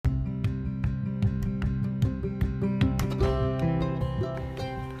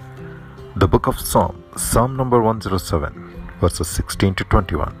The book of Psalm number 107, verses 16 to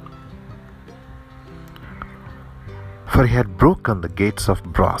 21. For he had broken the gates of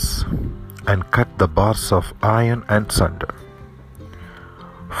brass, and cut the bars of iron asunder.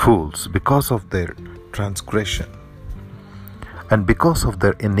 Fools, because of their transgression, and because of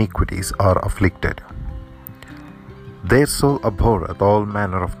their iniquities, are afflicted. Their soul abhorreth all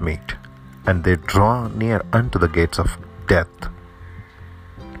manner of meat, and they draw near unto the gates of death.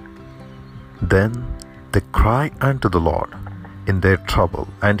 Then they cry unto the Lord in their trouble,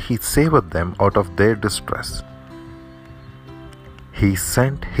 and he saveth them out of their distress. He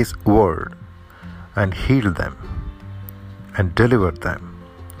sent his word, and healed them, and delivered them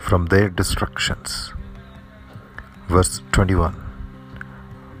from their destructions. Verse 21.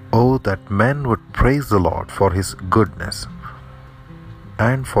 Oh, that men would praise the Lord for his goodness,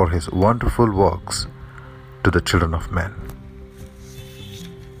 and for his wonderful works to the children of men.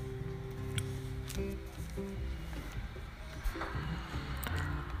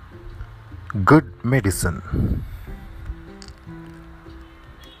 Good medicine.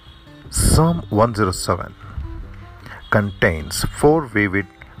 Psalm 107 contains 4 vivid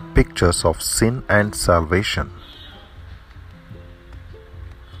pictures of sin and salvation.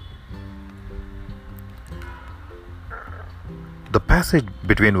 The passage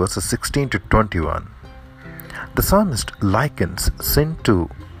between verses 16 to 21, the psalmist likens sin to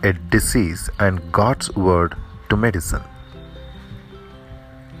a disease and God's word to medicine.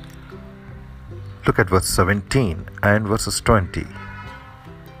 Look at verse 17 and verses 20.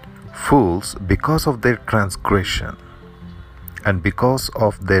 Fools, because of their transgression and because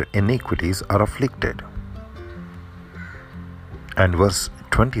of their iniquities, are afflicted. And verse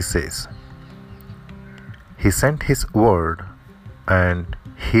 20 says, He sent His word and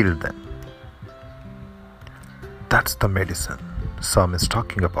healed them. That's the medicine Psalm is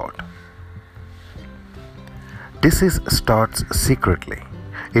talking about. Disease starts secretly.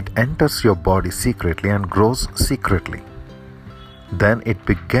 It enters your body secretly and grows secretly. Then it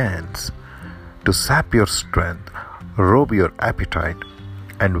begins to sap your strength, rob your appetite,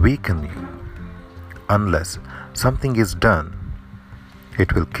 and weaken you. Unless something is done,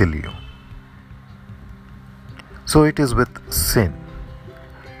 it will kill you. So it is with sin.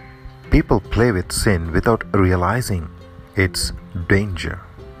 People play with sin without realizing its danger.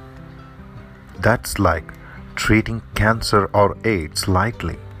 That's like treating cancer or AIDS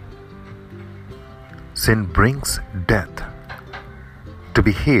lightly. Sin brings death. To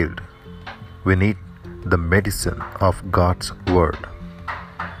be healed, we need the medicine of God's word.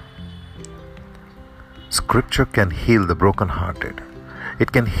 Scripture can heal the brokenhearted.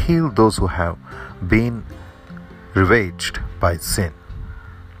 It can heal those who have been ravaged by sin,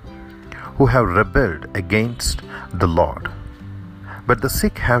 who have rebelled against the Lord. But the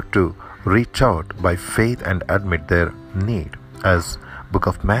sick have to reach out by faith and admit their need, as book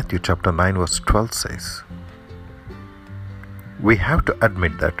of Matthew chapter 9 verse 12 says. We have to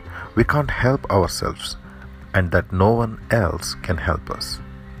admit that we can't help ourselves and that no one else can help us.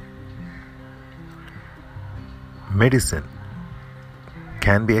 Medicine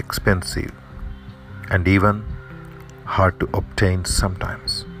can be expensive and even hard to obtain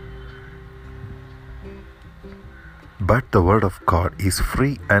sometimes. But the Word of God is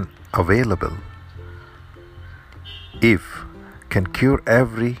free and available. If can cure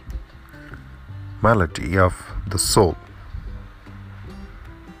every malady of the soul.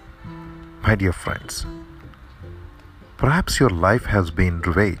 My dear friends, perhaps your life has been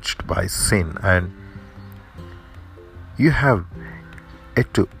ravaged by sin and you have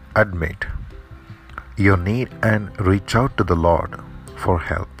yet to admit your need and reach out to the Lord for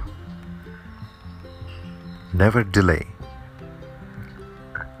help. Never delay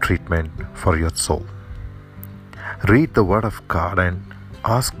treatment for your soul. Read the Word of God and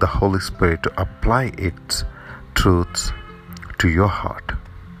ask the Holy Spirit to apply its truths to your heart.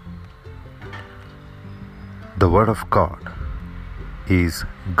 The Word of God is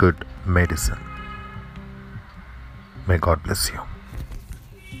good medicine. May God bless you.